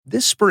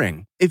This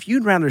spring, if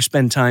you'd rather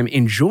spend time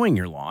enjoying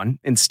your lawn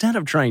instead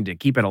of trying to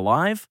keep it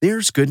alive,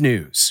 there's good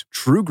news.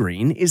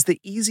 TruGreen is the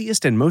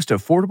easiest and most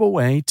affordable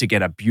way to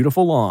get a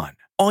beautiful lawn.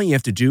 All you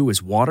have to do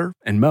is water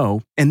and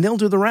mow, and they'll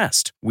do the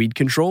rest. Weed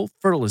control,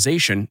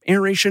 fertilization,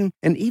 aeration,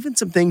 and even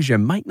some things you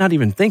might not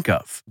even think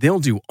of. They'll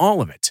do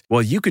all of it,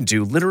 while you can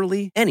do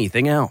literally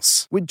anything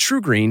else. With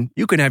TruGreen,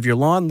 you can have your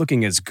lawn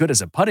looking as good as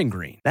a putting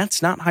green.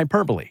 That's not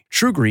hyperbole.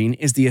 TruGreen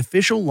is the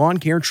official lawn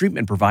care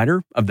treatment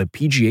provider of the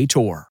PGA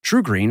Tour.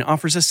 TruGreen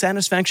offers a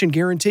satisfaction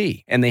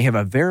guarantee, and they have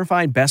a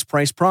verified best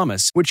price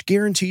promise, which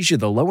guarantees you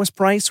the lowest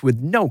price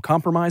with no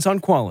compromise on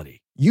quality.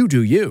 You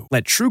do you.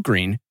 Let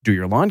TruGreen do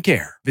your lawn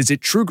care. Visit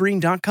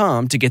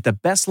TruGreen.com to get the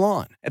best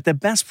lawn at the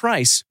best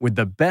price with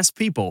the best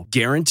people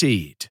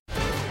guaranteed.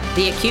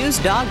 The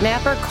accused dog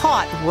napper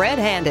caught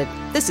red-handed.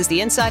 This is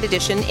the Inside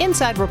Edition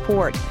Inside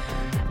Report.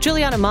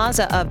 Juliana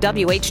Mazza of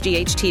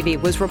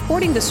WHGH-TV was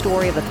reporting the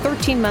story of a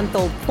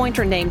 13-month-old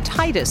pointer named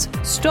Titus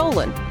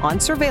stolen on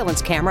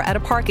surveillance camera at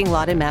a parking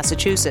lot in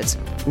Massachusetts.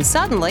 And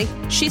suddenly,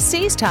 she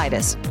sees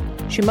Titus.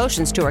 She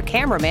motions to her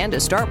cameraman to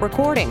start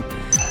recording.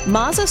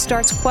 Mazza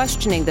starts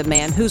questioning the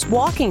man who's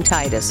walking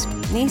Titus.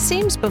 He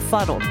seems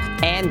befuddled.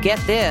 And get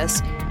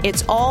this,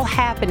 it's all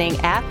happening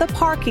at the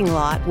parking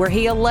lot where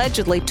he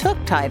allegedly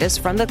took Titus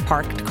from the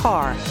parked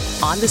car.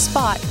 On the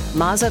spot,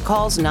 Mazza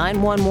calls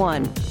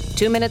 911.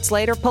 2 minutes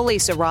later,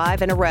 police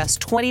arrive and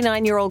arrest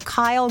 29-year-old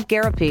Kyle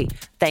Garapi,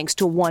 thanks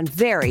to one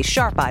very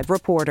sharp-eyed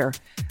reporter.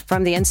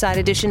 From the Inside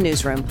Edition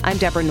newsroom, I'm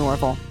Deborah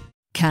Norville.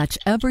 Catch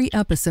every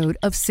episode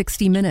of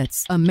 60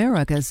 Minutes,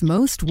 America's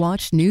most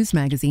watched news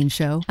magazine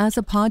show, as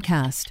a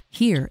podcast.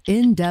 Hear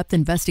in-depth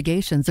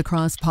investigations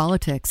across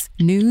politics,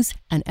 news,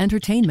 and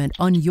entertainment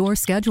on your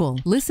schedule.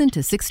 Listen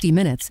to 60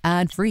 Minutes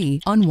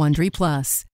ad-free on Wondery Plus.